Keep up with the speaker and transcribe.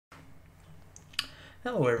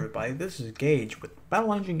Hello everybody, this is Gage with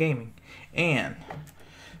Battle Engine Gaming, and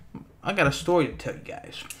I got a story to tell you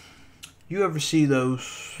guys. You ever see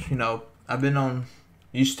those, I've been on,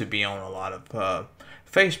 used to be on a lot of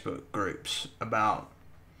Facebook groups about,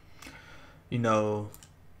 networking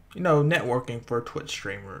for Twitch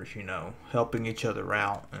streamers, helping each other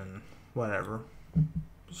out and whatever.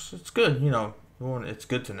 It's good, it's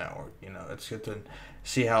good to network, it's good to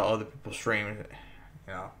see how other people stream,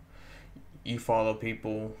 you follow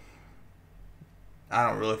people. I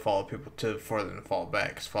don't really follow people for them to follow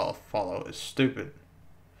back because follow is stupid.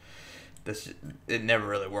 It never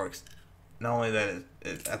really works. Not only that,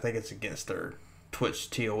 I think it's against their Twitch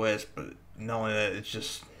TOS, but not only that, it's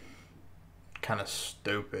just kind of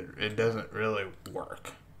stupid. It doesn't really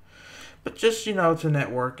work. But just to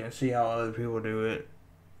network and see how other people do it,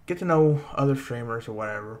 get to know other streamers or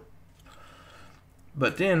whatever.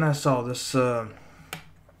 But then I saw this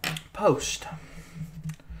post.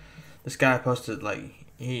 This guy posted I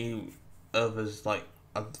think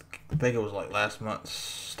it was like last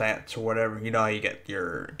month's stats or whatever. You know how you get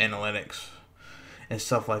your analytics and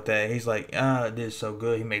stuff like that. He's like, it did so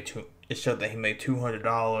good. It showed that he made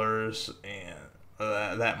 $200 and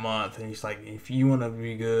that month. And he's like, if you want to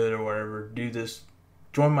be good or whatever, do this.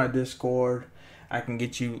 Join my Discord. I can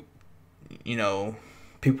get you,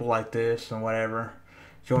 people like this and whatever.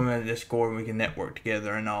 Join me on Discord. We can network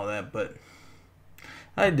together and all that. But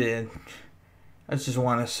I did. I just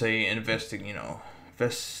want to say investigative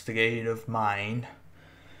mind,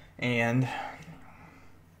 and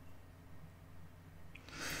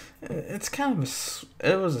it's kind of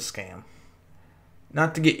it was a scam.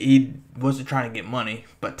 He wasn't trying to get money,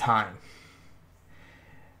 but time.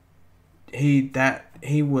 He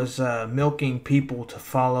was milking people to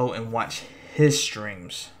follow and watch his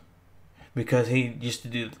streams because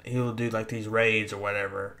he'll do like these raids or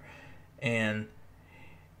whatever, and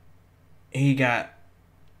he got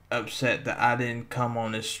upset that I didn't come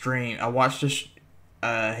on his stream. I watched this.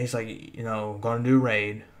 He's like, gonna do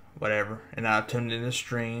raid, whatever, and I tuned in the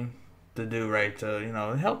stream to do raid to,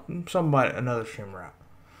 help another streamer out.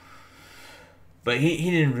 But he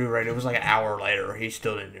didn't do raid. It was like an hour later. He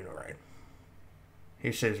still didn't do the raid.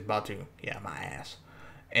 He said he's about to. Yeah, my ass.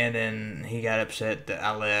 And then he got upset that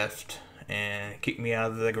I left and kicked me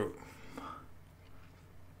out of the group.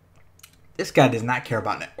 This guy does not care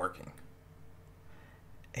about networking.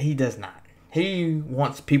 He does not. He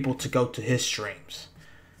wants people to go to his streams.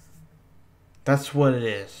 That's what it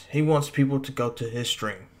is. He wants people to go to his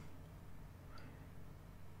stream.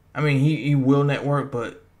 I mean, he will network,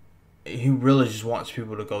 but he really just wants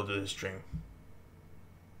people to go to his stream.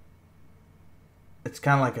 It's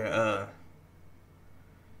kind of like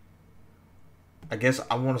I guess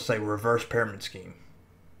I want to say reverse pyramid scheme.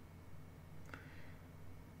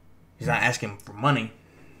 He's not asking for money.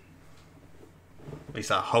 At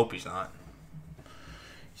least I hope he's not.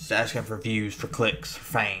 He's asking for views, for clicks, for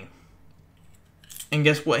fame. And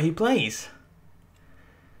guess what he plays?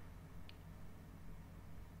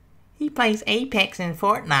 He plays Apex and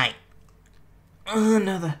Fortnite.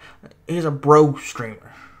 He's a bro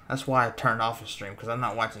streamer. That's why I turned off his stream, because I'm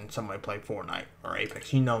not watching somebody play Fortnite or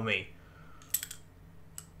Apex. You know me.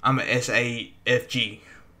 I'm an SAFG.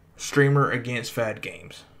 Streamer against fad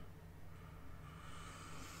games.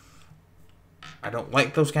 I don't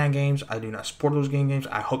like those kind of games. I do not support those games.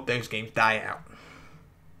 I hope those games die out.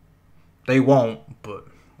 They won't, but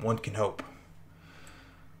one can hope.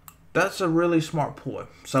 That's a really smart ploy.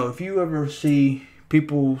 So if you ever see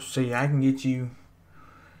people say, I can get you,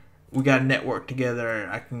 we got to network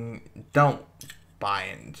together, don't buy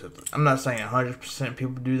into it. I'm not saying 100%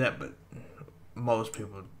 people do that, but most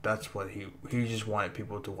people, that's what he just wanted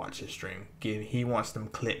people to watch his stream. He wants them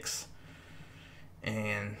clicks.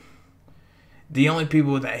 And the only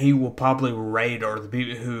people that he will probably raid are the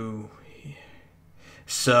people who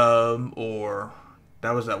sub, or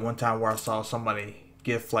that was that one time where I saw somebody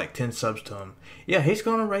give like 10 subs to him. Yeah, he's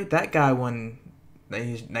gonna raid that guy when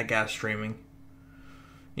that guy's streaming.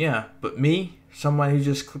 Yeah, but me, somebody who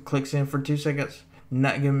just clicks in for 2 seconds,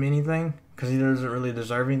 not give him anything because he doesn't really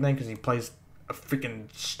deserve anything because he plays a freaking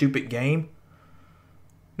stupid game.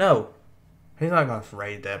 No, he's not gonna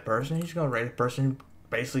raid that person. He's gonna raid the person who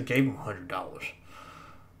basically gave him $100.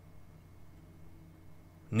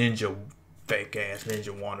 Ninja, fake ass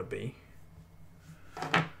ninja wannabe.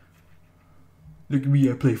 Look at me,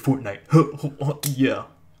 I play Fortnite. Yeah,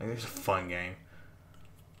 it's a fun game.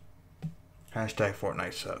 Hashtag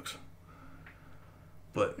Fortnite sucks.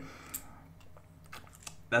 But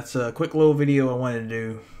that's a quick little video I wanted to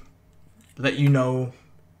do. Let you know,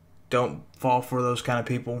 don't fall for those kind of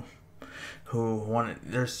people who want it.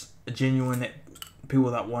 There's genuine people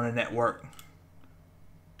that want to network.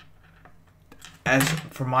 As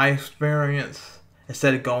for my experience,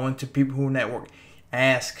 instead of going to people who network,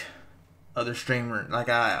 ask other streamers. Like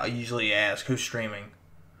I usually ask who's streaming.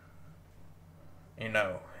 You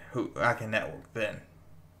know, who I can network then.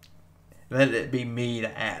 Let it be me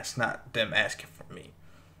to ask, not them asking for me.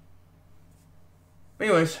 But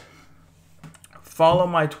anyways, follow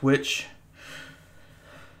my Twitch.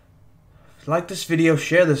 Like this video,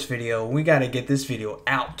 share this video. We gotta get this video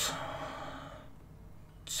out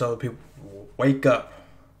so people wake up,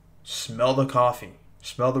 smell the coffee,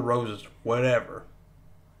 smell the roses, whatever.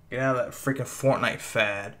 Get out of that freaking Fortnite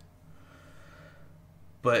fad.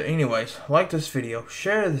 But anyways, like this video,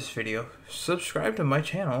 share this video, subscribe to my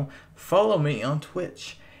channel, follow me on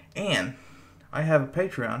Twitch, and I have a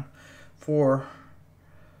Patreon for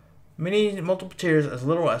multiple tiers as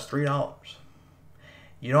little as $3.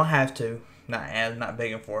 You don't have to. Not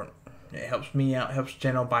begging for it. It helps me out, helps the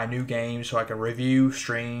channel buy new games so I can review,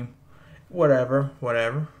 stream, whatever.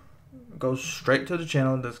 It goes straight to the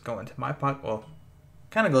channel. It doesn't go into my pocket. Well,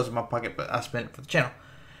 kind of goes in my pocket, but I spend it for the channel.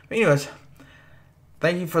 But anyways,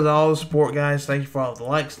 thank you for all the support, guys. Thank you for all the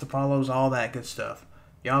likes, the follows, all that good stuff.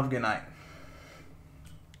 Y'all have a good night.